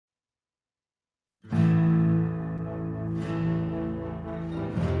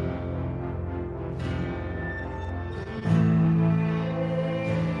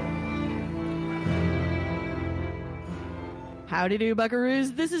Howdy do,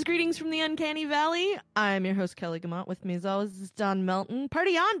 buckaroos. This is Greetings from the Uncanny Valley. I'm your host, Kelly Gamont. With me, as always, is Don Melton.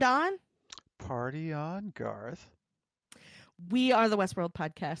 Party on, Don. Party on, Garth. We are the Westworld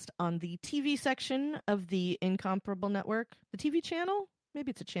podcast on the TV section of the Incomparable Network. The TV channel?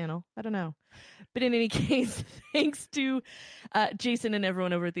 Maybe it's a channel. I don't know. But in any case, thanks to Jason and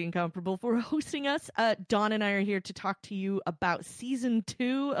everyone over at the Incomparable for hosting us. Don and I are here to talk to you about Season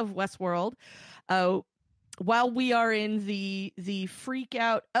 2 of Westworld. While we are in the freak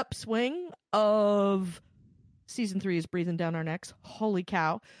out upswing of Season 3 is breathing down our necks. Holy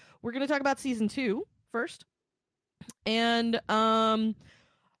cow. We're going to talk about Season 2 first. And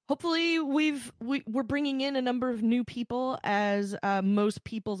hopefully we're bringing in a number of new people, as most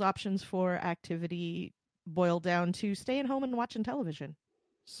people's options for activity boil down to staying home and watching television.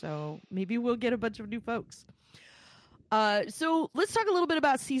 So maybe we'll get a bunch of new folks. So let's talk a little bit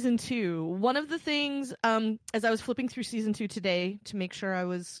about Season 2. One of the things, as I was flipping through Season 2 today to make sure I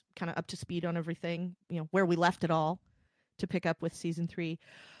was kind of up to speed on everything, where we left it all to pick up with Season 3.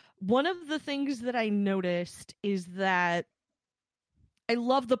 One of the things that I noticed is that I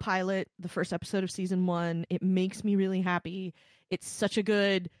love the pilot, the first episode of Season 1. It makes me really happy. It's such a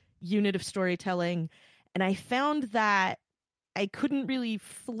good unit of storytelling. And I found that I couldn't really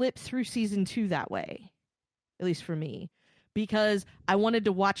flip through Season 2 that way, at least for me, because I wanted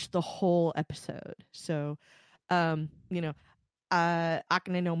to watch the whole episode. So, Akane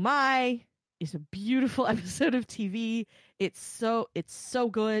no Mai is a beautiful episode of TV. It's so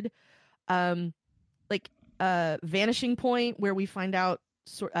good. Vanishing Point, where we find out,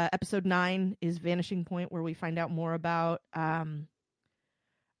 episode 9 is Vanishing Point, where we find out more about, why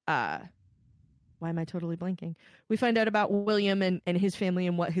am I totally blanking? We find out about William and his family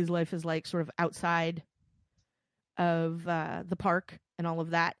and what his life is like sort of outside of the park and all of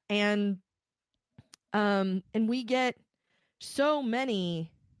that. And we get so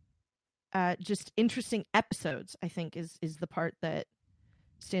many just interesting episodes, I think, is the part that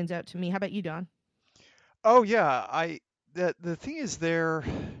stands out to me. How about you, Don? Oh yeah, the thing is it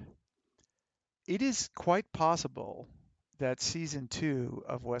is quite possible that Season 2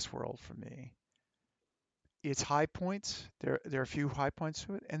 of Westworld for me, its high points, there are a few high points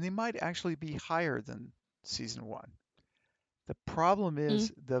to it, and they might actually be higher than Season 1. The problem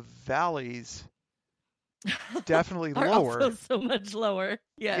is the valleys definitely are lower. Also so much lower.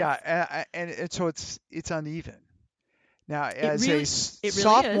 Yes. Yeah, and so it's uneven. Now, as really a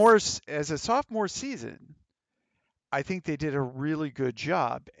sophomore season, I think they did a really good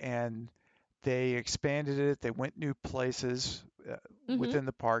job, and they expanded it. They went new places within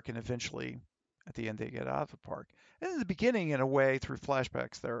the park, and eventually, at the end, they get out of the park. And in the beginning, in a way, through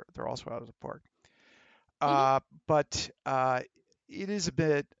flashbacks, they're also out of the park. But it is a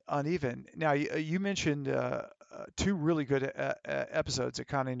bit uneven. Now, you mentioned two really good episodes,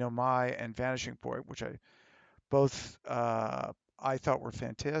 Akane no Mai and Vanishing Point, which I thought were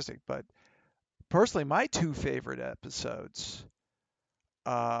fantastic. But personally, my two favorite episodes,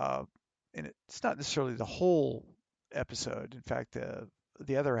 and it's not necessarily the whole episode. In fact,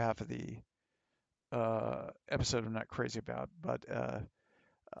 the other half of the episode I'm not crazy about, but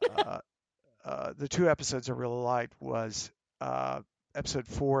the two episodes I really liked was episode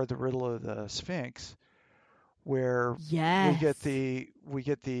 4, The Riddle of the Sphinx, where we get the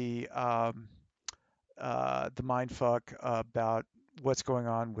mind fuck about what's going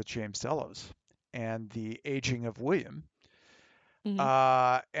on with James Delos and the aging of William.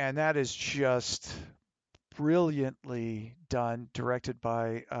 And that is just brilliantly done, directed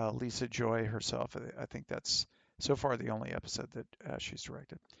by Lisa Joy herself. I think that's so far the only episode that she's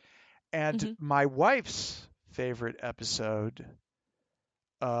directed. And my wife's favorite episode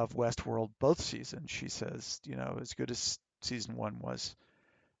of Westworld, both seasons, she says, as good as Season 1 was,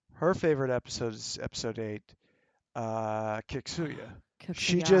 her favorite episode is episode 8, Kiksuya.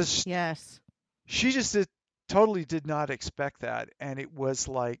 She just totally did not expect that, and it was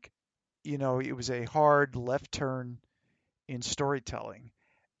like, it was a hard left turn in storytelling,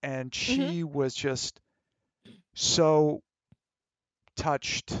 and she was just so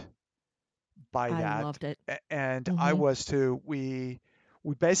touched by that. I loved it. And I was too. We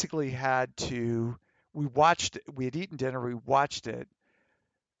basically had eaten dinner, we watched it.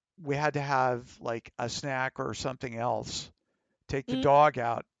 We had to have like a snack or something else, take the dog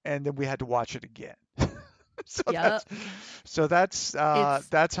out, and then we had to watch it again. That's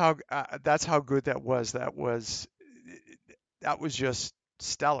how good that was. That was just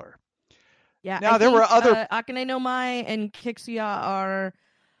stellar. Yeah. Now there were other Akane no Mai and Kiksuya are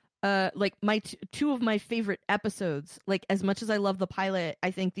like my two of my favorite episodes. Like, as much as I love the pilot, I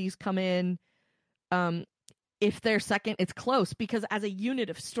think these come in if they're second, it's close because as a unit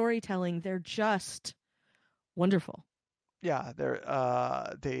of storytelling, they're just wonderful. Yeah,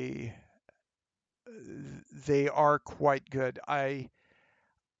 they are quite good. I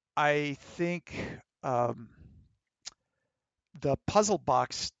think the puzzle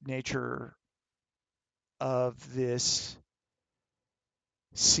box nature of this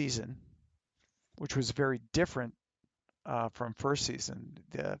season, which was very different from first season.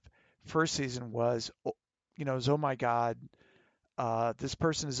 The first season was, oh my God, this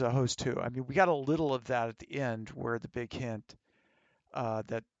person is a host too. I mean, we got a little of that at the end where the big hint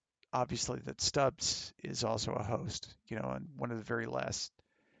that obviously that Stubbs is also a host, and one of the very last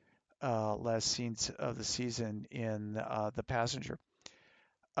scenes of the season in The Passenger.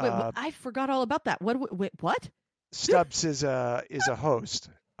 Wait, I forgot all about that. What? Stubbs is a host,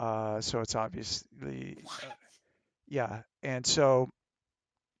 so it's obviously yeah, and so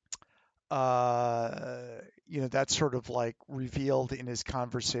that's sort of like revealed in his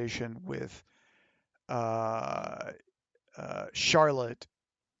conversation with Charlotte.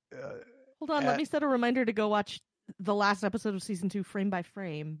 Hold on, let me set a reminder to go watch the last episode of season 2 frame by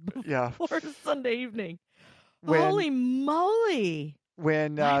frame before Sunday evening. Holy moly!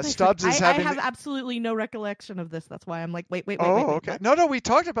 When Stubbs is having... I have absolutely no recollection of this. That's why I'm like, wait. Okay. No, we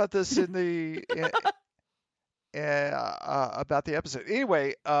talked about this in the about the episode.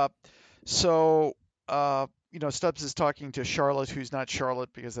 Anyway, so Stubbs is talking to Charlotte, who's not Charlotte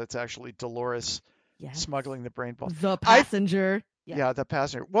because that's actually Dolores smuggling the brain ball. The passenger. Yeah, the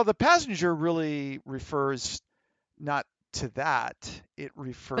passenger. Well, the passenger really refers not to that. It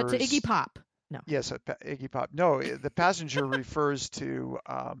refers... But to Iggy Pop. No. Yes, Iggy Pop. No, the passenger refers to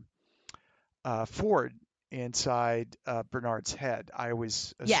Ford inside Bernard's head. I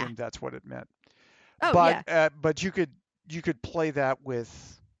always assumed that's what it meant. Oh, but you could play that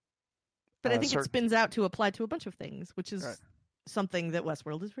with. But I think it spins out to apply to a bunch of things, which is something that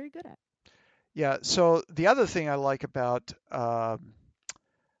Westworld is very good at. Yeah. So the other thing I like about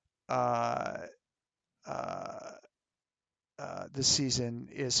this season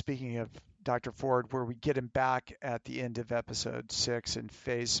is, speaking of Dr. Ford, where we get him back at the end of episode 6 in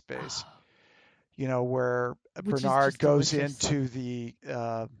Phase Space, where Bernard goes into the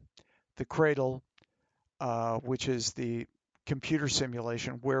cradle, which is the computer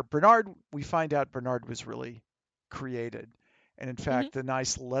simulation where we find out Bernard was really created. And in fact, the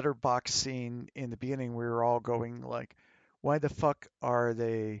nice letterbox scene in the beginning, we were all going like, why the fuck are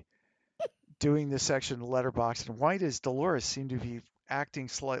they doing this section of letterbox, and why does Dolores seem to be acting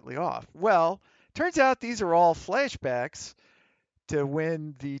slightly off? Well, turns out these are all flashbacks to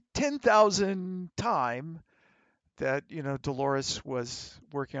when the 10,000th time that Dolores was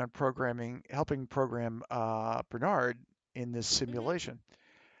working on helping program Bernard in this simulation.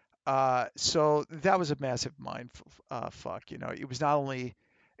 So that was a massive mind fuck. It was not only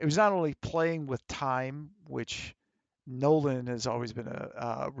playing with time, which Nolan has always been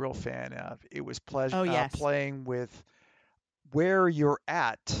a real fan of. It was playing with where you're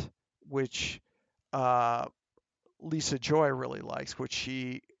at, which Lisa Joy really likes, which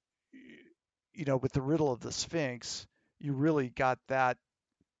she, with the riddle of the Sphinx, you really got that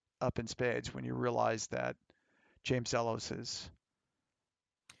up in spades when you realize that James Ellis is,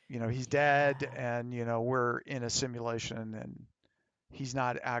 he's dead, and, we're in a simulation, and he's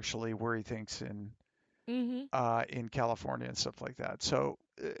not actually where he thinks in California and stuff like that. So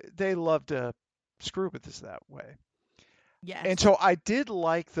they love to screw with us that way. Yes. And so I did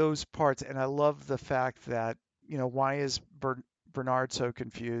like those parts, and I love the fact that, why is Bernard so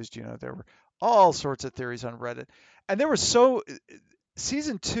confused? There were all sorts of theories on Reddit. And there was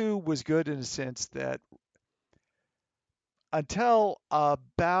season 2 was good in a sense that until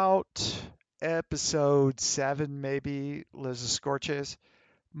about episode 7, maybe, Les Escorches,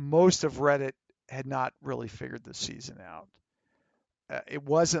 most of Reddit had not really figured the season out. It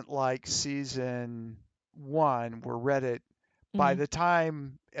wasn't like season 1 where Reddit, by the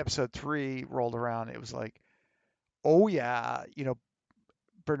time episode 3 rolled around, it was like, oh yeah,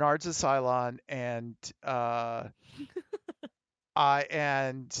 Bernard's a Cylon, and the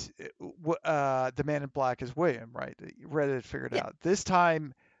Man in Black is William, right? Reddit figured out. This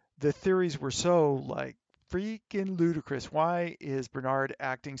time, the theories were so like freaking ludicrous. Why is Bernard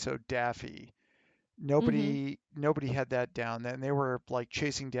acting so daffy? Nobody had that down. And they were like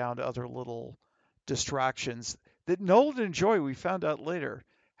chasing down other little distractions that Nolan and Joy, we found out later,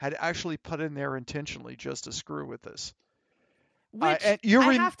 had actually put in there intentionally just to screw with us. Which I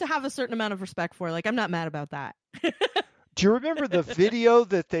have to have a certain amount of respect for. Like, I'm not mad about that. Do you remember the video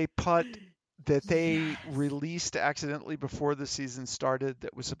that they released accidentally before the season started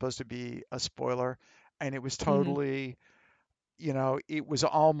that was supposed to be a spoiler? and it was Mm-hmm. totally, it was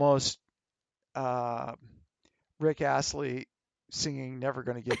almost uh, Rick Astley singing "Never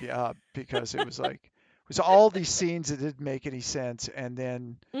Gonna Give You Up" because it was like it was all these scenes that didn't make any sense, and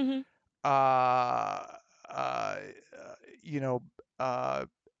then Mm-hmm. uh, uh, you know, uh,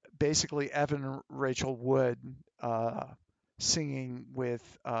 basically Evan and Rachel Wood uh, singing with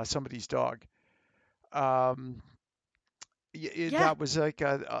somebody's dog. Um, Yeah. that was like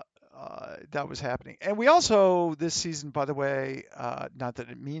that was happening. And we also this season, by the way, not that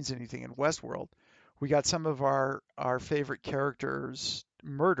it means anything in Westworld, we got some of our favorite characters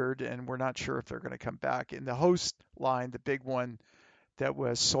murdered, and we're not sure if they're going to come back. In the host line, the big one that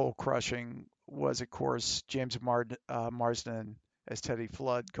was soul crushing was, of course, Marsden as Teddy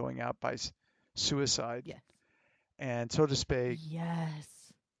Flood going out by suicide, Yes. and so to speak, Yes.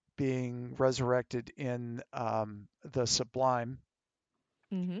 being resurrected in the Sublime.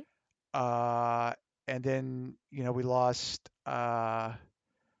 Mm-hmm. Uh, and then uh,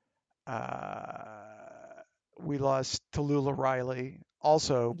 we lost Tallulah Riley,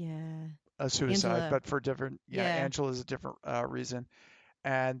 also Yeah. a suicide, Angela. but for different. Yeah, Yeah. Angela's a different reason.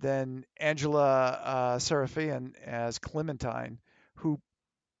 And then Angela Serafian as Clementine, who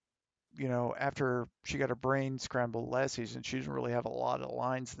after she got her brain scrambled last season, she didn't really have a lot of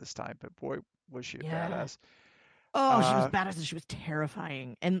lines this time, but boy, was she a Yeah. badass. Oh, she was Uh, badass and she was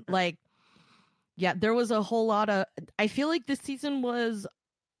terrifying. And like, yeah, there was a whole lot of. I feel like this season was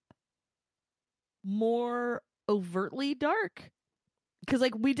more overtly dark because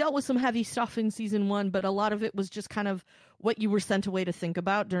like we dealt with some heavy stuff in season 1, but a lot of it was just kind of what you were sent away to think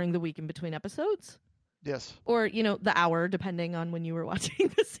about during the week in between episodes, yes. or the hour depending on when you were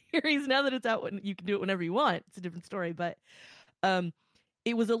watching the series. Now that it's out, when you can do it whenever you want, it's a different story. But um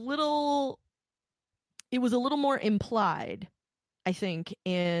it was a little more implied, I think,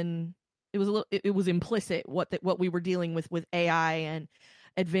 in it was implicit what we were dealing with AI and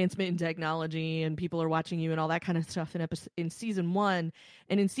advancement in technology, and people are watching you and all that kind of stuff in season 1.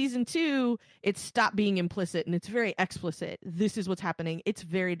 And in season 2 it stopped being implicit and it's very explicit. This is what's happening. It's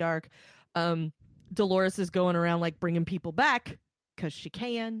very dark. Dolores is going around like bringing people back because she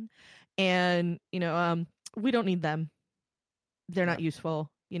can, and we don't need them. They're Yeah. not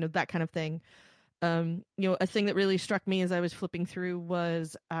useful, that kind of thing. A thing that really struck me as I was flipping through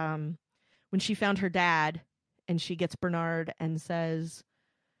was when she found her dad, and she gets Bernard and says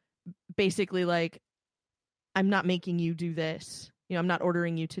basically like, I'm not making you do this. I'm not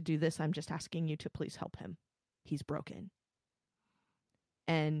ordering you to do this. I'm just asking you to please help him. He's broken.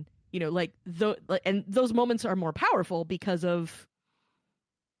 And and those moments are more powerful because of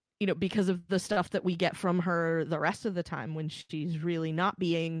the stuff that we get from her the rest of the time when she's really not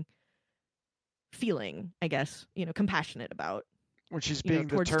being feeling, I guess, compassionate about, When she's being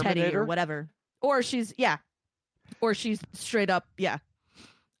the towards Teddy or Terminator. whatever. Or she's straight up, yeah,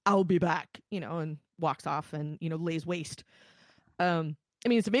 I'll be back, and walks off and, lays waste. I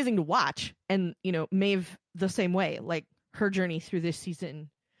mean, it's amazing to watch. And, Maeve the same way. Like, her journey through this season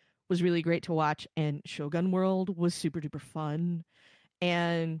was really great to watch, and Shogun World was super duper fun.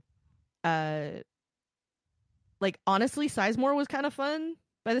 And like, honestly, Sizemore was kind of fun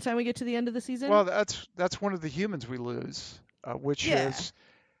by the time we get to the end of the season. Well, that's one of the humans we lose, which Yeah. is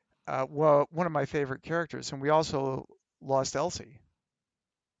one of my favorite characters, and we also lost Elsie.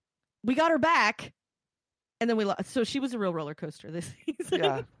 We got her back, and then we lost. So she was a real roller coaster this season.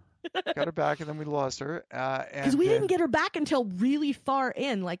 Yeah, got her back, and then we lost her. Because And we didn't then get her back until really far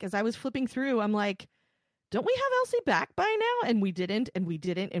in. Like, as I was flipping through, I'm like, don't we have Elsie back by now? And we didn't, and we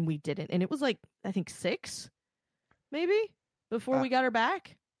didn't, and we didn't. And it was like, I think 6, maybe, before uh, we got her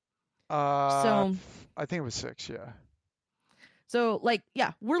back. uh, So, I think it was 6. Yeah. like,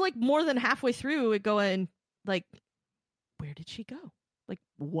 yeah, we're like more than halfway through it going, like, where did she go? Like,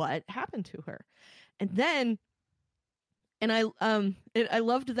 what happened to her? And then, and I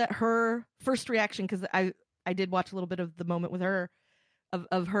loved that her first reaction, because I did watch a little bit of the moment with her,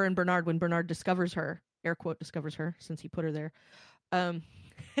 of her and Bernard, when Bernard discovers her, air quote discovers her since he put her there, and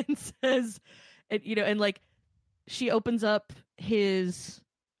says, and like, she opens up his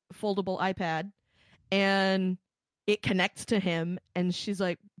foldable iPad and it connects to him, and she's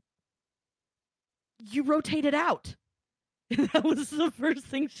like, you rotate it out. That was the first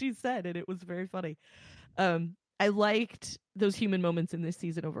thing she said, and it was very funny. I liked those human moments in this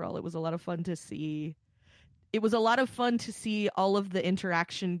season overall. It was a lot of fun to see. It was a lot of fun to see all of the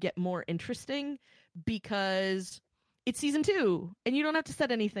interaction get more interesting, because it's season 2 and you don't have to set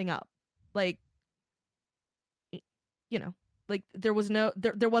anything up. Like, like, there wasn't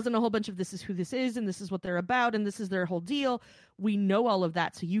a whole bunch of this is who this is and this is what they're about and this is their whole deal. We know all of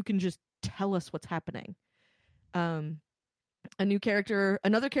that, so you can just tell us what's happening. Another character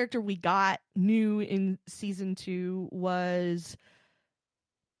we got new in season 2 was,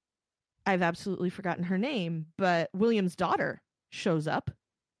 I've absolutely forgotten her name, but William's daughter shows up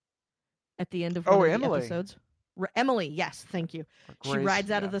at the end of one of the Emily. episodes. Emily, yes, thank you. Grace, she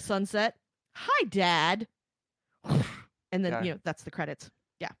rides out of the sunset. Hi, Dad. And then that's the credits.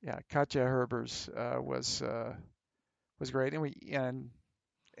 Yeah. Yeah, Katja Herbers was great,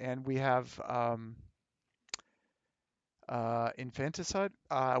 and we have Infanticide,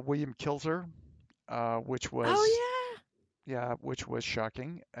 William Kilzer, which was which was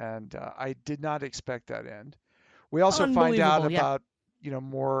shocking, and I did not expect that end. We also find out about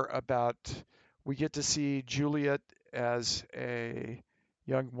more about. We get to see Juliet as a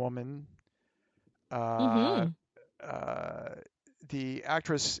young woman. The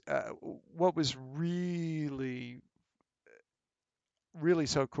actress, what was really, really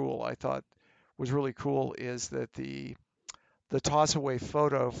so cool, I thought was really cool, is that the toss away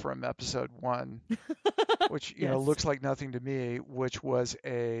photo from episode 1, which looks like nothing to me, which was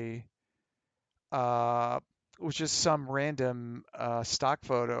was just some random stock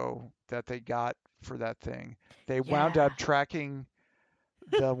photo that they got for that thing. They wound up tracking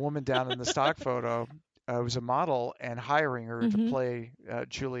the woman down in the stock photo. It was a model, and hiring her to play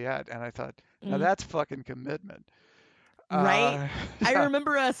Juliet. And I thought, now that's fucking commitment. Right? I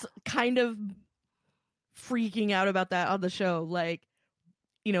remember us kind of freaking out about that on the show. Like,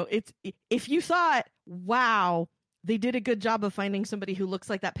 it's, if you thought, wow, they did a good job of finding somebody who looks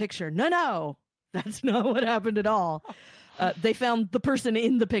like that picture. No, that's not what happened at all. They found the person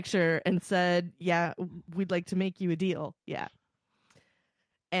in the picture and said, yeah, we'd like to make you a deal. Yeah.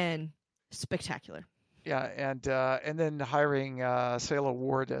 And spectacular. Yeah, and then hiring Sayla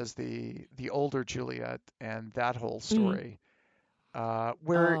Ward as the older Juliet, and that whole story,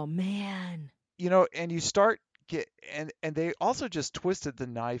 where oh man, and you start and they also just twisted the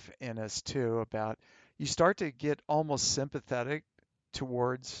knife in us too, about you start to get almost sympathetic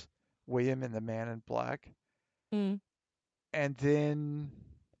towards William and the Man in Black, and then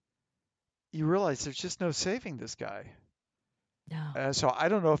you realize there's just no saving this guy. No. So I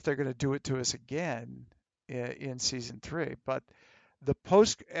don't know if they're going to do it to us again in season 3, but the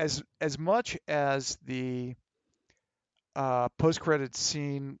as much as the post-credit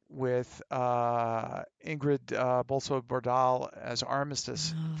scene with Ingrid Bolso-Bordal as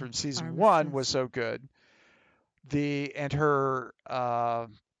Armistice from season 1 was so good, and her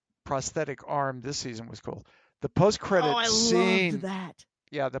prosthetic arm this season was cool. The post-credit scene, loved that.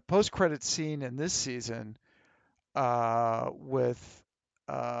 Yeah, the post-credit scene in this season with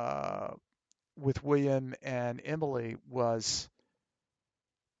William and Emily was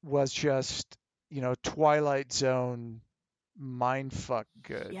just Twilight Zone mindfuck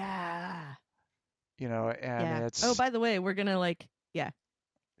good. Yeah. And it's. Oh, by the way, we're gonna we're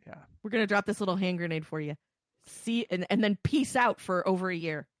gonna drop this little hand grenade for you. See, and then peace out for over a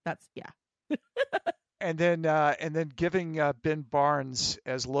year. That's And then giving Ben Barnes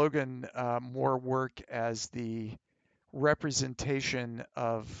as Logan more work as the representation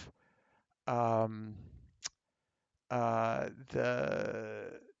of the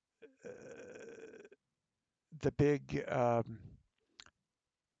big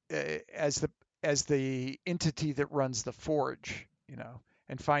as the entity that runs the Forge,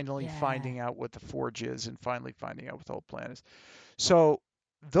 and finally finding out what the Forge is, and finally finding out what the whole plan is. So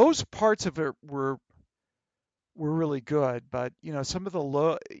those parts of it were really good, but some of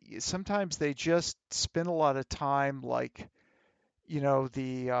the sometimes they just spend a lot of time, like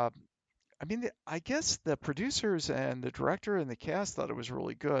I guess the producers and the director and the cast thought it was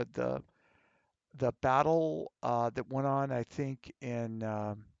really good. The battle that went on, I think, in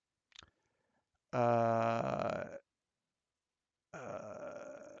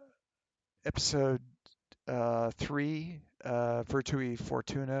episode 3, Virtui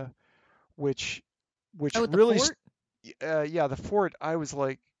Fortuna, which really, the fort. I was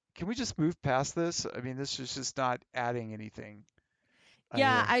like, can we just move past this? I mean, this is just not adding anything.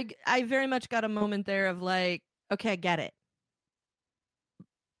 Yeah, I very much got a moment there of like, okay, I get it.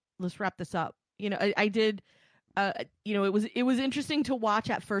 Let's wrap this up. I did. It was interesting to watch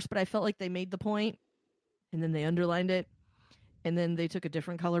at first, but I felt like they made the point, and then they underlined it, and then they took a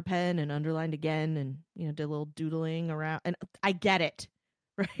different color pen and underlined again, and did a little doodling around. And I get it,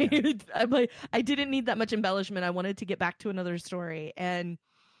 right? Yeah. I'm like, I didn't need that much embellishment. I wanted to get back to another story, and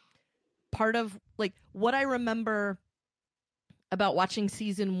part of like what I remember about watching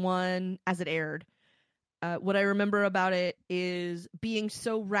season 1 as it aired, what I remember about it is being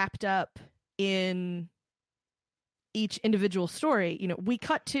so wrapped up in each individual story. We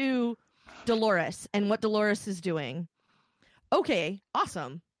cut to Dolores and what Dolores is doing. Okay,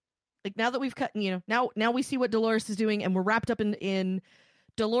 awesome. Like now that we've cut, now we see what Dolores is doing, and we're wrapped up in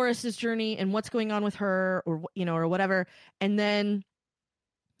Dolores's journey and what's going on with her, or or whatever. And then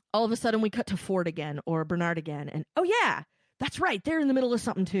all of a sudden we cut to Ford again, or Bernard again, and oh yeah, that's right, they're in the middle of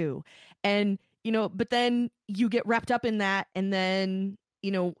something too. And but then you get wrapped up in that, and then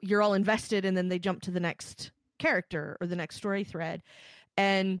you're all invested, and then they jump to the next character or the next story thread.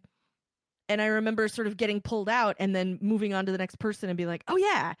 And I remember sort of getting pulled out and then moving on to the next person and be like, oh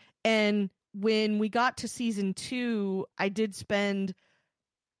yeah. And when we got to season 2, I did spend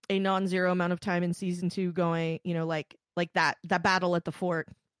a non-zero amount of time in season 2 going, like that battle at the fort.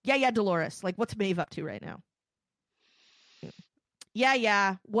 Yeah, Dolores. Like, what's Maeve up to right now?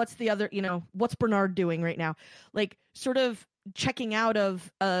 Yeah. What's the other, what's Bernard doing right now? Like, sort of checking out of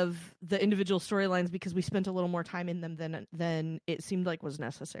the individual storylines because we spent a little more time in them than it seemed like was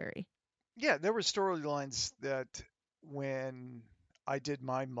necessary. Yeah, there were storylines that when I did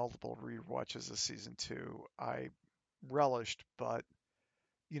my multiple rewatches of season 2, I relished, but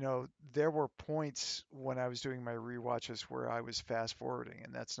there were points when I was doing my rewatches where I was fast forwarding,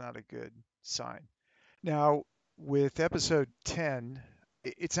 and that's not a good sign. Now, with episode 10,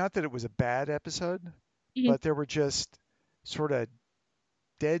 it's not that it was a bad episode, but there were just sort of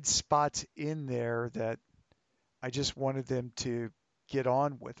dead spots in there that I just wanted them to get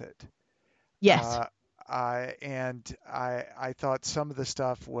on with it. Yes. I thought some of the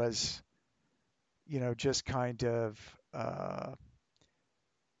stuff was, just kind of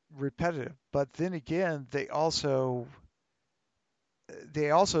repetitive. But then again, they also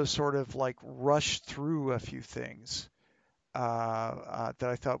sort of like rushed through a few things that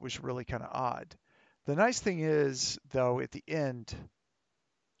I thought was really kind of odd. The nice thing is, though, at the end,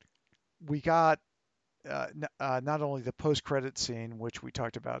 we got not only the post-credit scene, which we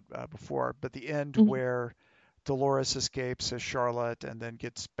talked about before, but the end where Dolores escapes as Charlotte and then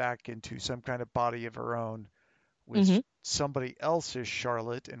gets back into some kind of body of her own with somebody else's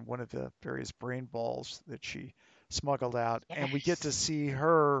Charlotte and one of the various brain balls that she smuggled out. Yes. And we get to see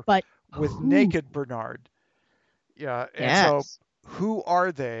her with naked Bernard. Yeah. And so who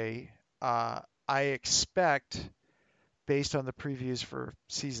are they? I expect, based on the previews for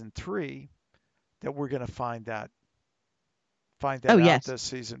season 3, that we're going to find that out this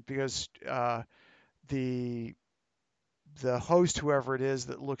season, because the host, whoever it is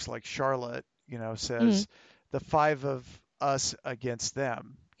that looks like Charlotte, says the 5 of us against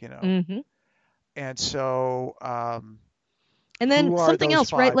them, and so and then something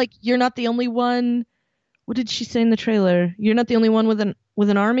else, 5? Right? Like, you're not the only one. What did she say in the trailer? You're not the only one with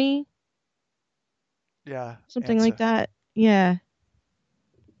an army. Yeah, something like that. Yeah.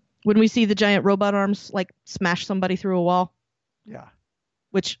 When we see the giant robot arms like smash somebody through a wall. Yeah.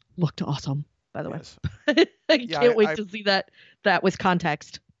 Which looked awesome, by the way. I can't wait to see that with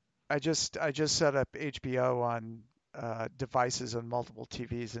context. I just set up HBO on devices on multiple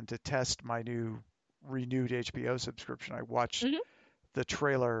TVs, and to test my renewed HBO subscription, I watched the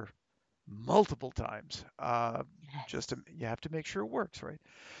trailer multiple times. You have to make sure it works, right?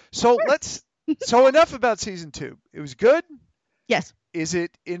 So so enough about season 2. It was good. Yes. Is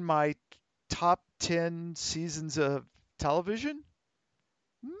it in my top 10 seasons of television?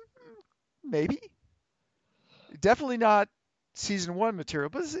 Maybe. Definitely not season 1 material,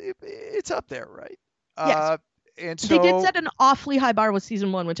 but it's up there, right? Yes. And so they did set an awfully high bar with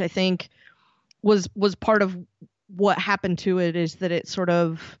season 1, which I think was part of what happened to it, is that it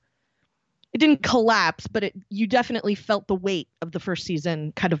didn't collapse, but you definitely felt the weight of the first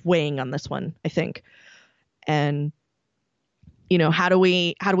season kind of weighing on this one, I think. And how do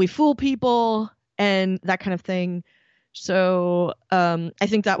we fool people and that kind of thing. So I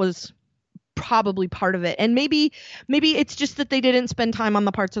think that was probably part of it. And maybe it's just that they didn't spend time on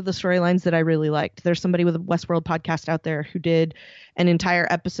the parts of the storylines that I really liked. There's somebody with a Westworld podcast out there who did an entire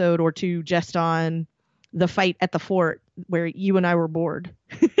episode or two just on the fight at the fort, where you and I were bored.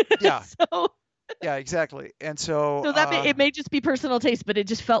 Yeah. Yeah, exactly. And so that it may just be personal taste, but it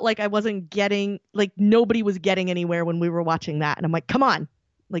just felt like I wasn't getting, like, nobody was getting anywhere when we were watching that. And I'm like, come on,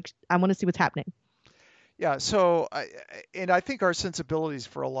 like, I want to see what's happening. Yeah. So I think our sensibilities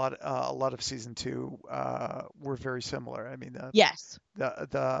for a lot of season 2 were very similar. I mean, yes,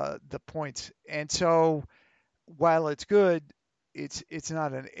 the points. And so while it's good, it's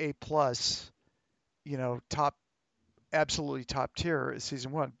not an A+, absolutely top tier as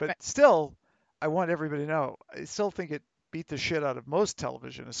season 1, but still, I want everybody to know, I still think it beat the shit out of most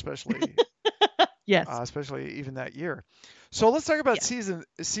television, especially yes, especially even that year. So let's talk about season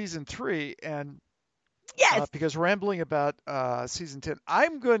 3. And Yes. because rambling about season 10,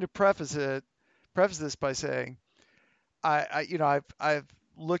 I'm going to preface this by saying I've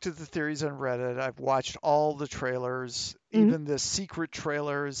looked at the theories on Reddit. I've watched all the trailers, Mm-hmm. even the secret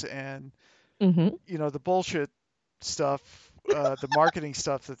trailers, and Mm-hmm. the bullshit stuff, the marketing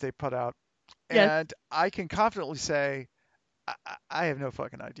stuff that they put out. Yes. And I can confidently say I have no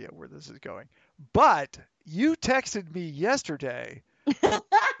fucking idea where this is going. But you texted me yesterday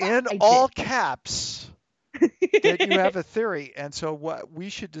in I all did. caps that you have a theory, and so we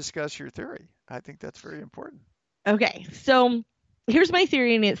should discuss your theory. I think that's very important. Okay, so here's my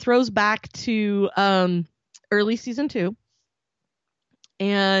theory, and it throws back to early season 2,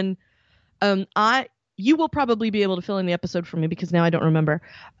 and I you will probably be able to fill in the episode for me because now I don't remember.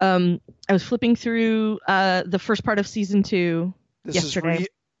 I was flipping through the first part of season 2 yesterday.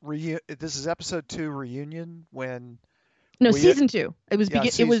 This is episode 2 reunion when No, season 2. It was yeah,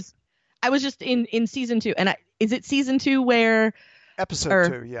 it was I was just in season 2, and is it season 2 where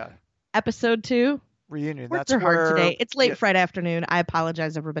episode 2? Yeah, episode 2. Reunion. Words That's are where hard today. It's late yeah, Friday afternoon. I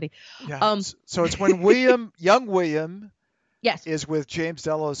apologize, everybody. yeah. So it's when young William, yes, is with James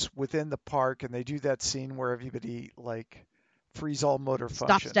Delos within the park, and they do that scene where everybody like freeze all motor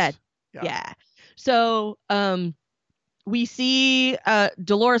functions. stops dead. Yeah. So we see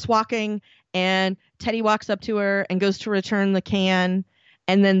Dolores walking, and Teddy walks up to her and goes to return the can,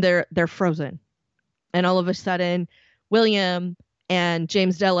 and then they're frozen, and all of a sudden William and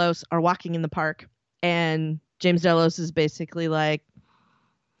James Delos are walking in the park, and James Delos is basically like,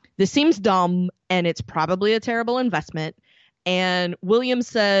 this seems dumb and it's probably a terrible investment. And William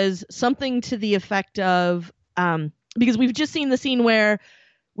says something to the effect of, because we've just seen the scene where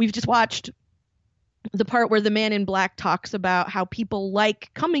we've just watched the part where the man in black talks about how people like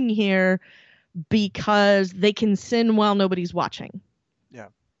coming here because they can sin while nobody's watching. Yeah.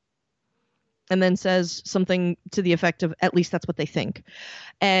 And then says something to the effect of, at least that's what they think.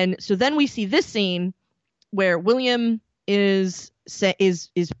 And so then we see this scene where William is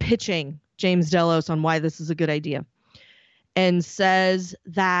pitching James Delos on why this is a good idea, and says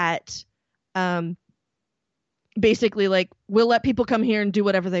that basically, like, we'll let people come here and do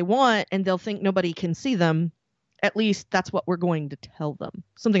whatever they want and they'll think nobody can see them. At least that's what we're going to tell them.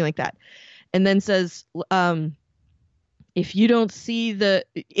 Something like that. And then says, if you don't see the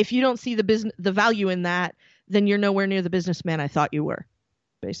business, the value in that, then you're nowhere near the businessman I thought you were,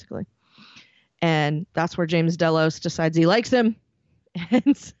 basically. And that's where James Delos decides he likes him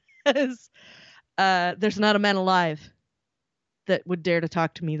and says, there's not a man alive that would dare to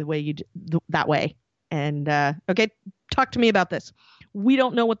talk to me the way you that way. And okay, talk to me about this. We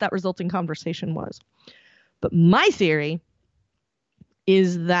don't know what that resulting conversation was. But my theory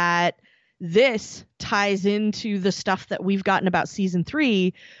is that this ties into the stuff that we've gotten about season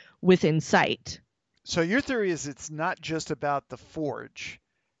 3 with Insight. So your theory is it's not just about the Forge,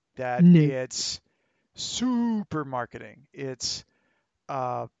 that it's super marketing. It's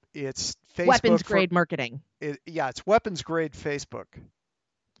Facebook weapons grade marketing. It's weapons grade Facebook. Right?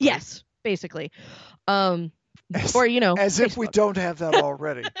 Yes, basically. Or as Facebook. if we don't have that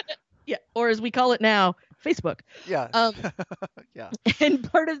already. Yeah, or as we call it now, Facebook. Yeah. Yeah.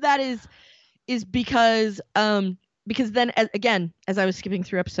 And part of that is because then again, as I was skipping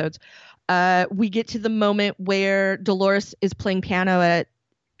through episodes, we get to the moment where Dolores is playing piano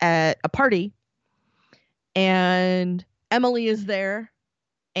at a party, and Emily is there,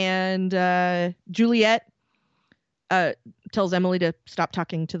 and Juliet tells Emily to stop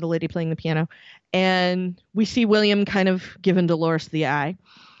talking to the lady playing the piano, and we see William kind of giving Dolores the eye.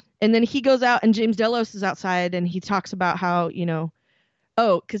 And then he goes out, and James Delos is outside, and he talks about how,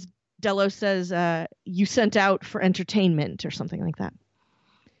 because Delos says, you sent out for entertainment or something like that.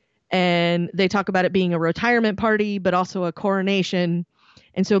 And they talk about it being a retirement party, but also a coronation.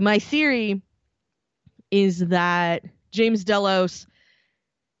 And so my theory is that James Delos,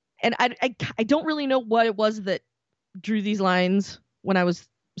 and I don't really know what it was that drew these lines when I was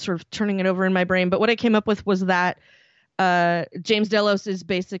sort of turning it over in my brain, but what I came up with was that James Delos is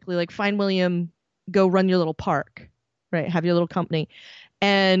basically like, fine, William, go run your little park, right? Have your little company.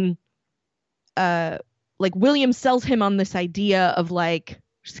 And like William sells him on this idea of like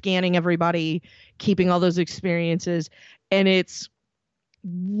scanning everybody, keeping all those experiences. And it's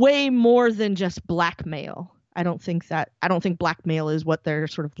way more than just blackmail. I don't think blackmail is what they're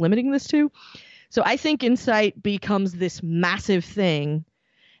sort of limiting this to. So I think Insight becomes this massive thing,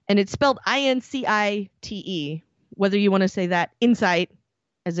 and it's spelled INCITE, whether you want to say that Insight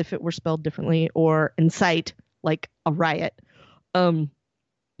as if it were spelled differently, or Incite like a riot. In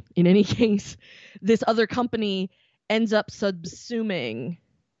any case, this other company ends up subsuming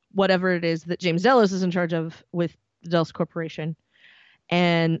whatever it is that James Delos is in charge of with the Delos Corporation.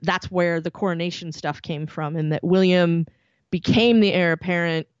 And that's where the coronation stuff came from, and that William became the heir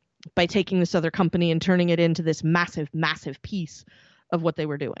apparent by taking this other company and turning it into this massive, massive piece of what they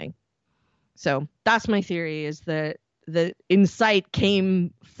were doing. So that's my theory, is that the Insight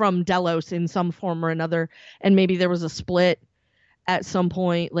came from Delos in some form or another, and maybe there was a split at some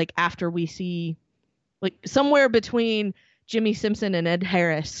point, like after we see, like somewhere between Jimmy Simpson and Ed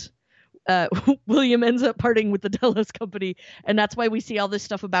Harris, William ends up parting with the Delos company, and that's why we see all this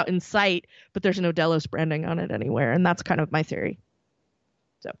stuff about Insight, but there's no Delos branding on it anywhere, and that's kind of my theory.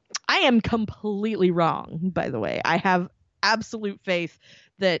 So I am completely wrong, by the way. I have absolute faith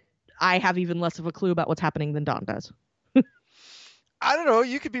that I have even less of a clue about what's happening than Don does. I don't know.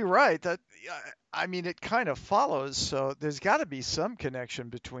 You could be right. That, I mean, it kind of follows. So there's got to be some connection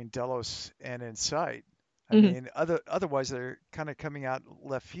between Delos and Insight. I mean, otherwise they're kind of coming out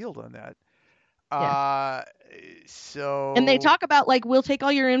left field on that. Yeah. So. And they talk about, like, we'll take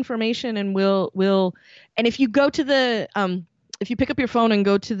all your information and we'll, and if you go to the, if you pick up your phone and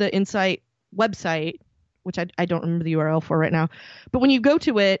go to the Insight website, which I don't remember the URL for right now, but when you go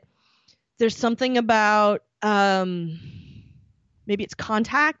to it, there's something about, maybe it's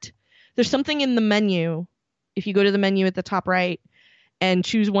contact. There's something in the menu. If you go to the menu at the top right and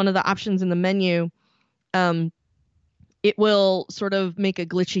choose one of the options in the menu, it will sort of make a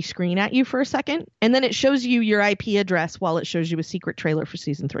glitchy screen at you for a second, and then it shows you your IP address while it shows you a secret trailer for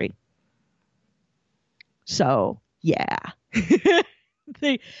season 3. So yeah.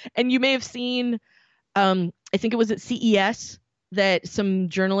 And you may have seen, I think it was at CES, that some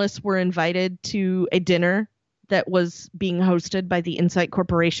journalists were invited to a dinner that was being hosted by the Insight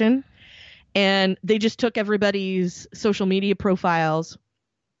Corporation, and they just took everybody's social media profiles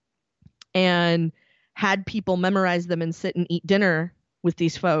and had people memorize them and sit and eat dinner with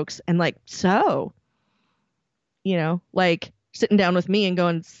these folks. And like, so, you know, like sitting down with me and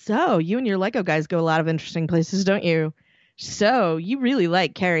going, so you and your Lego guys go a lot of interesting places, don't you? So you really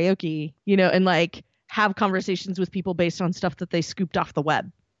like karaoke, you know, and like have conversations with people based on stuff that they scooped off the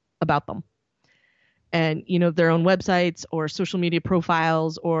web about them. And, you know, their own websites or social media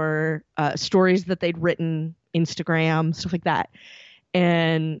profiles or stories that they'd written, Instagram, stuff like that.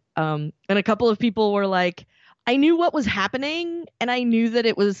 And a couple of people were like, I knew what was happening, and I knew that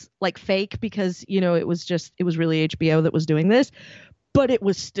it was like fake because, you know, it was really HBO that was doing this, but it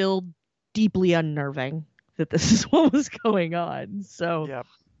was still deeply unnerving that this is what was going on. So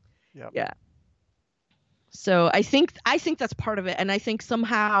Yep. Yeah. So I think that's part of it. And I think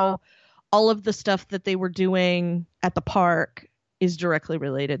somehow all of the stuff that they were doing at the park is directly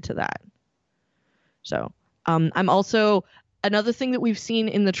related to that. So I'm also, another thing that we've seen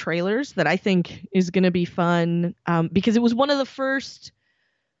in the trailers that I think is going to be fun, because it was one of the first,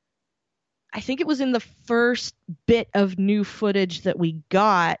 I think it was in the first bit of new footage that we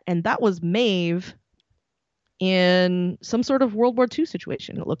got, and that was Maeve in some sort of World War II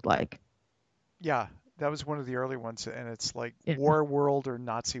situation, it looked like. Yeah, that was one of the early ones, and it's like War World or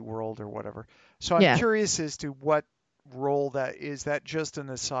Nazi World or whatever. So I'm curious as to what role that is. That just an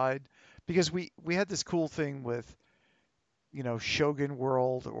aside? Because we had this cool thing with, you know, Shogun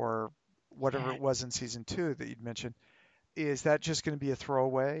World or whatever it was in season 2 that you'd mentioned. Is that just going to be a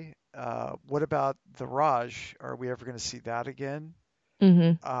throwaway? What about the Raj? Are we ever going to see that again?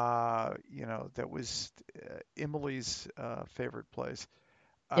 Mm-hmm. You know, that was Emily's favorite place.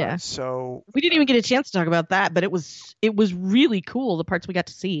 Yeah. So we didn't even get a chance to talk about that, but it was really cool, the parts we got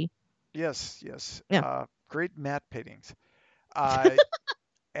to see. Yes. Yeah. Great matte paintings.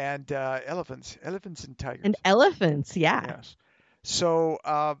 And elephants and tigers. And elephants, yeah. Yes. So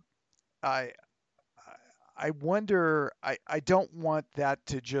I wonder. I don't want that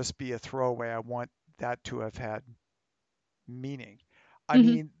to just be a throwaway. I want that to have had meaning. I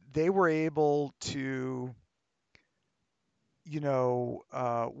mean, they were able to, you know,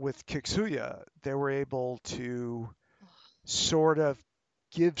 with Kiksuya, they were able to sort of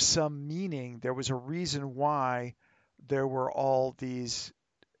give some meaning. There was a reason why there were all these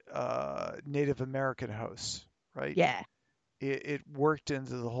Native American hosts, right? Yeah. It worked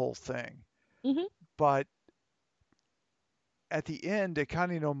into the whole thing. Mm-hmm. But at the end,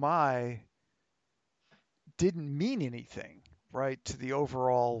 Akane no Mai didn't mean anything, right, to the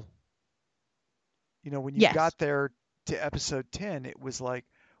overall, you know, when you got there to episode 10, it was like,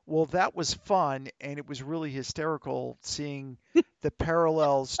 well, that was fun, and it was really hysterical seeing the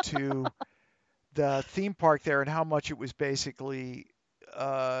parallels to the theme park there and how much it was basically,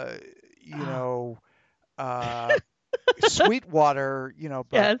 you know, Sweetwater, you know,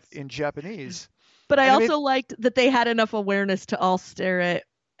 but in Japanese. But I also liked that they had enough awareness to all stare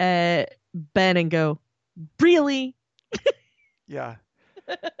at Ben and go, "Really?" Yeah.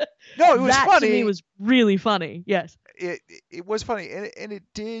 No, it was that funny. To me was really funny. Yes. It was funny, and it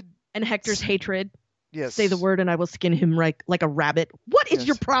did. And Hector's hatred. Yes. Say the word and I will skin him like a rabbit. What is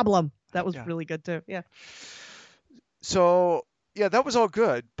your problem? That was really good too. Yeah. So yeah, that was all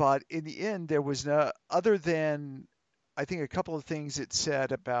good, but in the end, there was no other than I think a couple of things it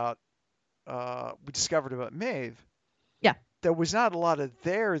said about we discovered about Maeve. Yeah. There was not a lot of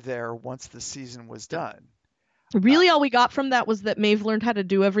there once the season was done. Really, all we got from that was that Maeve learned how to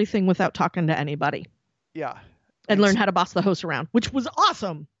do everything without talking to anybody. Yeah. And learned how to boss the host around, which was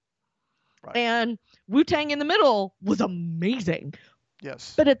awesome. Right. And Wu-Tang in the middle was amazing.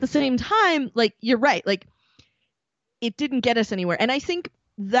 Yes. But at the same time, like, you're right. Like, it didn't get us anywhere. And I think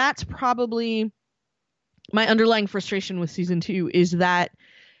that's probably my underlying frustration with season 2 is that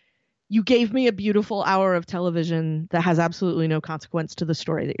you gave me a beautiful hour of television that has absolutely no consequence to the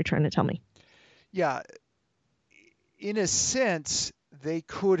story that you're trying to tell me. Yeah. In a sense, they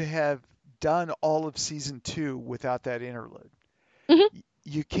could have done all of season 2 without that interlude. Mm-hmm.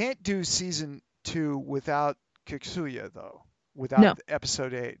 You can't do season 2 without Kikuya, though, without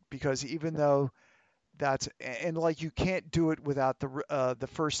episode 8, because even though that's, and like you can't do it without the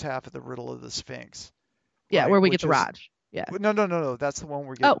first half of the Riddle of the Sphinx. Yeah, right? Where we get the Raj. Yeah. No. That's the one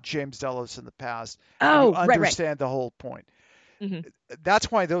where we get James Delos in the past. Oh, you understand the whole point. Mm-hmm.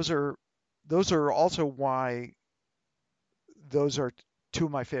 That's why those are also why those are two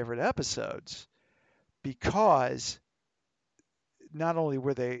of my favorite episodes, because not only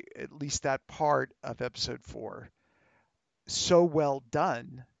were they, at least that part of episode 4, so well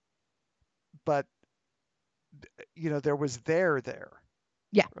done, but there was there.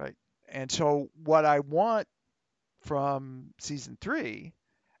 Yeah. Right. And so what I want from season 3,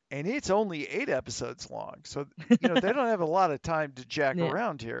 and it's only 8 episodes long, so they don't have a lot of time to jack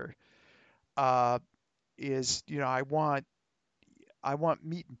around here. Is I want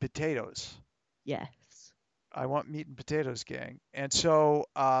meat and potatoes. Yes. I want meat and potatoes, gang. And so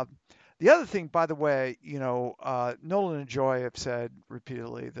the other thing, by the way, Nolan and Joy have said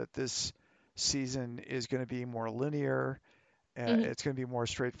repeatedly that this season is going to be more linear. It's going to be more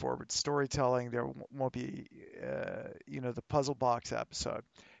straightforward storytelling. There won't be, the puzzle box episode.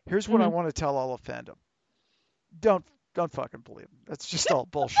 Here's what I want to tell all of fandom: don't fucking believe them. That's just all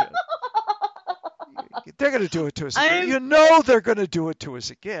bullshit. They're going to do it to us again. They're going to do it to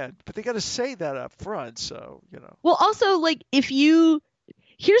us again, but they got to say that up front. So Well, also, like,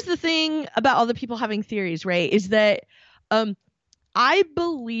 here's the thing about all the people having theories, right? Is that I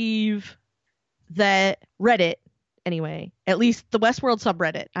believe that Reddit, anyway, at least the Westworld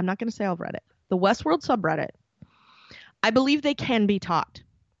subreddit, I'm not going to say all of Reddit, the Westworld subreddit, I believe they can be taught.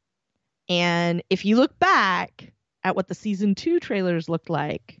 And if you look back at what the season 2 trailers looked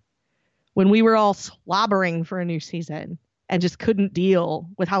like, when we were all slobbering for a new season and just couldn't deal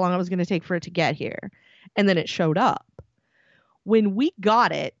with how long it was going to take for it to get here, and then it showed up. When we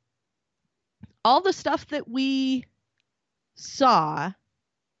got it, all the stuff that we saw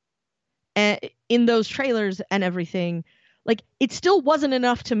in those trailers and everything, like, it still wasn't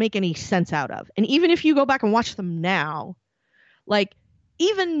enough to make any sense out of. And even if you go back and watch them now, like,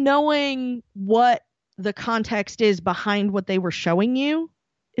 even knowing what the context is behind what they were showing you,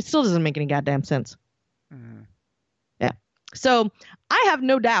 it still doesn't make any goddamn sense. Mm-hmm. Yeah. So I have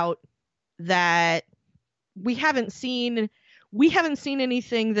no doubt that we haven't seen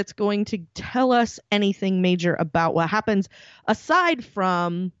anything that's going to tell us anything major about what happens, aside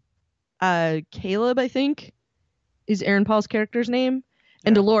from Caleb, I think, is Aaron Paul's character's name,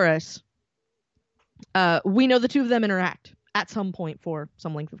 and Dolores. We know the two of them interact at some point for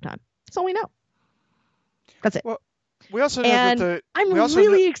some length of time. That's all we know. That's it. Well, we also know that I'm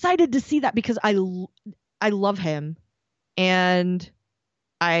really excited to see that, because I love him, and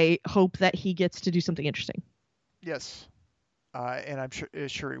I hope that he gets to do something interesting. Yes. And I'm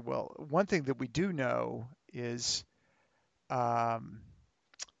sure he will. One thing that we do know is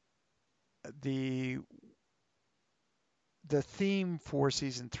the theme for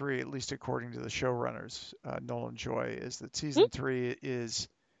season 3, at least according to the showrunners, Nolan Joy, is that season 3 is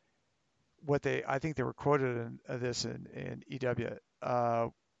what I think they were quoted in this in EW,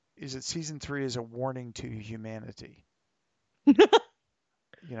 is that season 3 is a warning to humanity.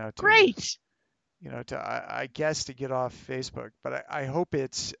 Great. I guess to get off Facebook, but I hope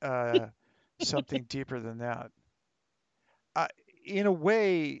it's something deeper than that. In a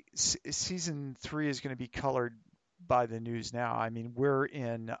way, season 3 is going to be colored by the news now. I mean, we're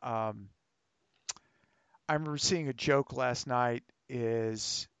in. I remember seeing a joke last night.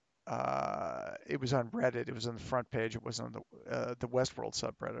 Is it was on Reddit. It was on the front page. It was on the Westworld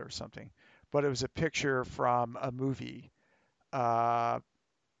subreddit or something. But it was a picture from a movie, Jumanji,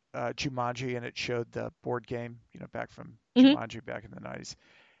 and it showed the board game, back from Jumanji back in the 90s,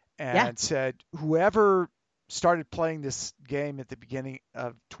 and said, whoever started playing this game at the beginning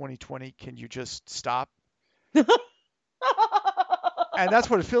of 2020, can you just stop? And that's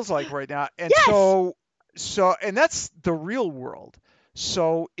what it feels like right now. And so and that's the real world.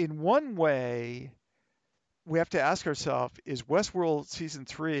 So in one way, we have to ask ourselves, is Westworld season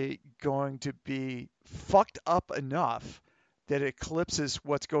 3 going to be fucked up enough that it eclipses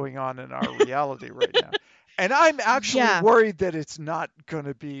what's going on in our reality right now? And I'm actually worried that it's not going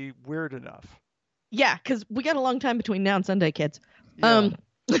to be weird enough. Yeah, because we got a long time between now and Sunday, kids. Yeah.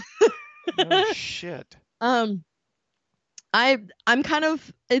 Oh, shit. I'm kind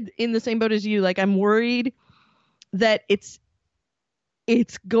of in the same boat as you. Like, I'm worried that it's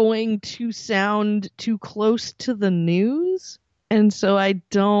going to sound too close to the news, and so it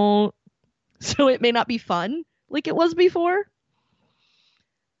may not be fun like it was before.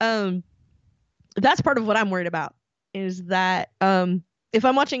 That's part of what I'm worried about, is that if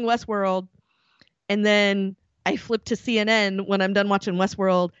I'm watching Westworld and then I flip to CNN when I'm done watching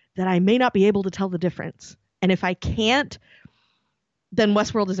Westworld, that I may not be able to tell the difference. And if I can't, then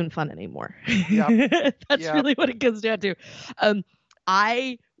Westworld isn't fun anymore. Yep. That's really what it comes down to.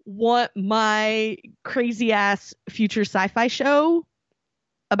 I want my crazy ass future sci-fi show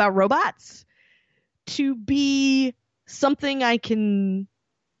about robots to be something I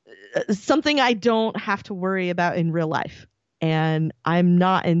don't have to worry about in real life. And I'm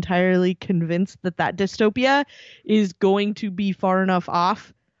not entirely convinced that dystopia is going to be far enough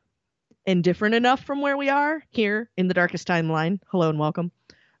off and different enough from where we are here in the darkest timeline. Hello and welcome.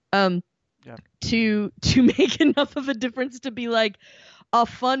 To make enough of a difference to be like a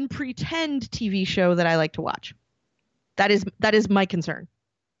fun pretend TV show that I like to watch. That is my concern.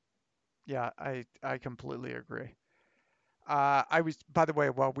 Yeah, I completely agree. I was, by the way,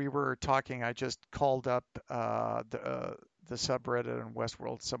 while we were talking, I just called up the subreddit on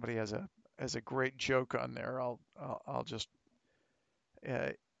Westworld. Somebody has a great joke on there. I'll just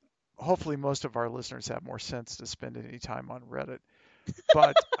hopefully most of our listeners have more sense to spend any time on Reddit.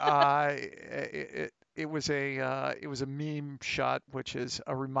 But it was a meme shot, which is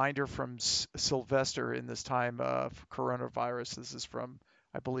a reminder from Sylvester in this time of coronavirus. This is from,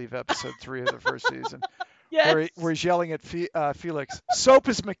 I believe, episode 3 of the first season. Yes. Where he's yelling at Felix, soap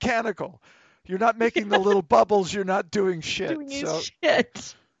is mechanical. You're not making the little bubbles. You're not doing shit.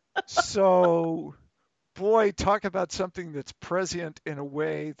 So, boy, talk about something that's prescient in a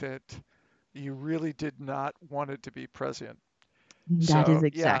way that you really did not want it to be prescient. That is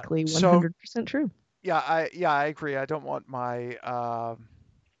exactly 100% true. Yeah, I agree. I don't want my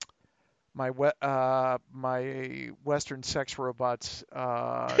my Western sex robots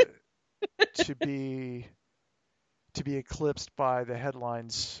to be eclipsed by the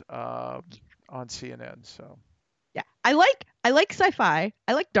headlines on CNN. So yeah, I like sci-fi.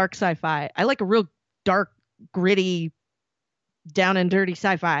 I like dark sci-fi. I like a real dark, gritty, down and dirty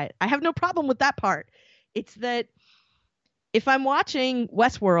sci-fi. I have no problem with that part. It's that if I'm watching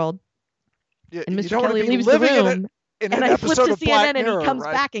Westworld and Mr. Kelly leaves the room and I flip to CNN and he comes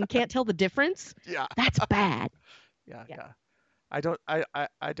back and can't tell the difference, that's bad. Yeah. I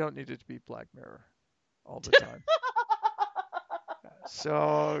don't need it to be Black Mirror all the time.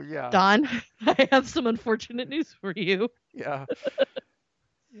 So, yeah. Don, I have some unfortunate news for you. Yeah.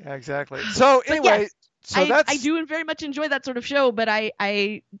 Yeah, exactly. So, anyway, yes, I do very much enjoy that sort of show, but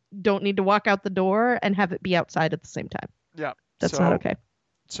I don't need to walk out the door and have it be outside at the same time. Yeah. That's not okay.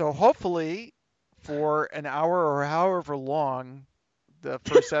 So, hopefully, for an hour or however long the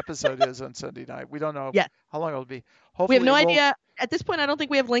first episode is on Sunday night, we don't know how long it'll be. Hopefully, we have no idea. At this point, I don't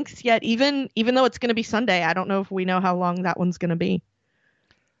think we have links yet. Even though it's going to be Sunday, I don't know if we know how long that one's going to be.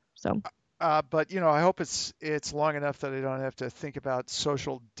 So, but I hope it's long enough that I don't have to think about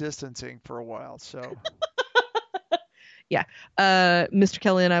social distancing for a while. So, yeah, Mr.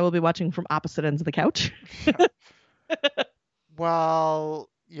 Kelly and I will be watching from opposite ends of the couch. Well,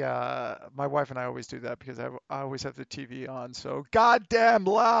 yeah, my wife and I always do that because I always have the TV on, so goddamn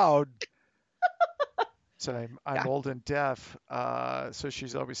loud. So I'm old and deaf, so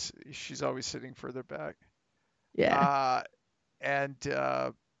she's always sitting further back. Yeah. And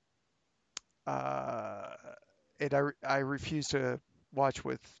I refuse to watch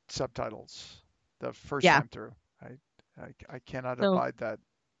with subtitles the first time through. I cannot abide that.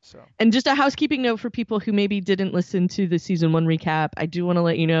 So. And just a housekeeping note for people who maybe didn't listen to the season 1 recap, I do want to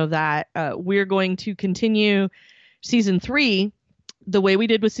let you know that we're going to continue season 3 the way we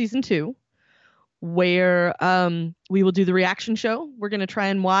did with season 2, where we will do the reaction show. We're going to try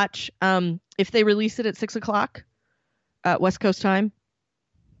and watch if they release it at 6:00 West Coast time.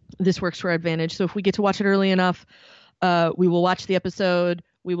 This works to our advantage. So if we get to watch it early enough, we will watch the episode.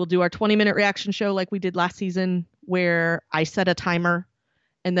 We will do our 20-minute reaction show like we did last season, where I set a timer,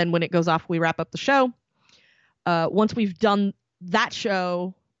 and then when it goes off, we wrap up the show. Once we've done that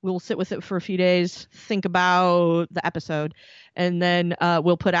show, we'll sit with it for a few days, think about the episode, and then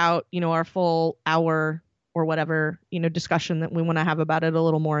we'll put out, our full hour or whatever, discussion that we want to have about it a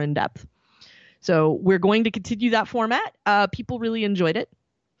little more in depth. So we're going to continue that format. People really enjoyed it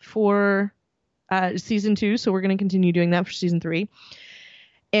for season 2, so we're going to continue doing that for season 3.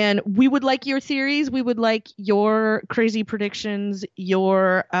 And we would like your theories. We would like your crazy predictions,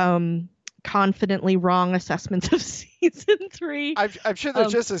 your confidently wrong assessments of season 3. I'm sure they're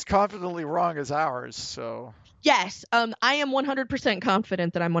just as confidently wrong as ours. So yes, I am 100%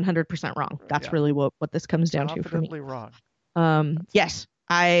 confident that I'm 100% wrong. That's really what this comes down to for me. Confidently wrong. Yes,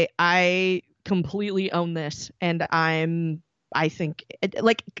 I completely own this, and I think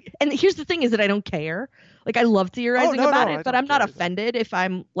and here's the thing is that I don't care. Like, I love theorizing about it, but I'm not offended if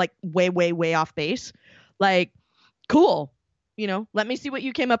I'm like way, way, way off base. Like, cool. Let me see what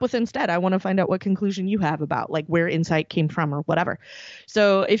you came up with instead. I want to find out what conclusion you have about like where insight came from or whatever.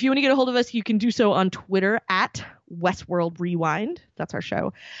 So if you want to get a hold of us, you can do so on Twitter at Westworld Rewind. That's our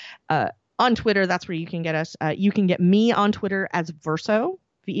show. On Twitter, that's where you can get us. You can get me on Twitter as Verso,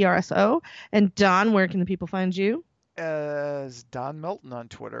 Verso. And Don, where can the people find you? As Don Melton on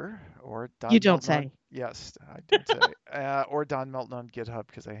Twitter, or Don. You don't Melton say. Yes, I did say. Or Don Melton on GitHub,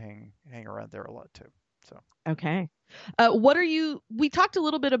 because I hang around there a lot too. So okay. We talked a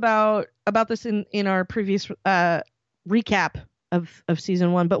little bit about this in our previous recap of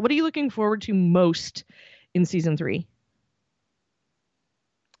season 1, but what are you looking forward to most in season 3?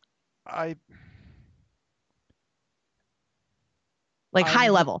 High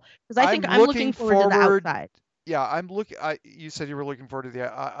level, because I think I'm looking forward to the outside. Yeah, you said you were looking forward to the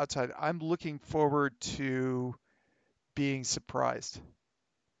outside. I'm looking forward to being surprised.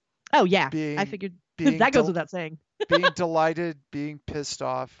 Oh yeah, I figured that goes without saying. Being delighted, being pissed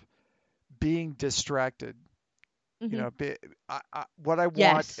off, being distracted. Mm-hmm. What I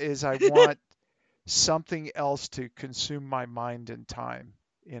want is I want something else to consume my mind and time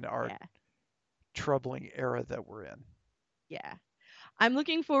in our troubling era that we're in. Yeah, I'm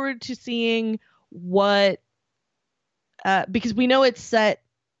looking forward to seeing what. Because we know it's set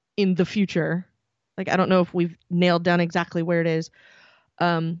in the future. Like, I don't know if we've nailed down exactly where it is.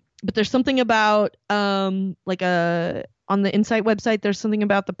 But there's something about on the Insight website, there's something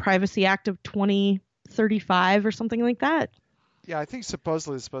about the Privacy Act of 2035 or something like that. Yeah, I think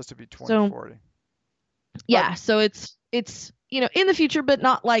supposedly it's supposed to be 2040. So it's in the future, but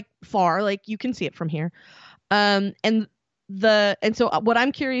not like far. Like, you can see it from here. And so what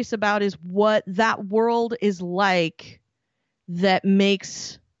I'm curious about is what that world is like that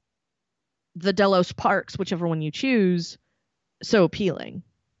makes the Delos Parks, whichever one you choose, so appealing.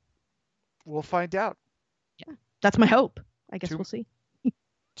 We'll find out. Yeah, that's my hope. I guess we'll see.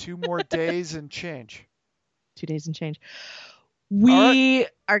 2 more days and change. 2 days and change. We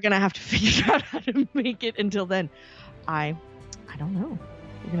are going to have to figure out how to make it until then. I don't know.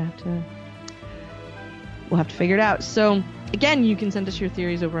 We'll have to figure it out. So again, you can send us your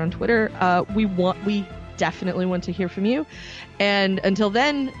theories over on Twitter. We definitely want to hear from you. And until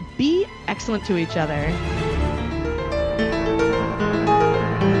then, be excellent to each other.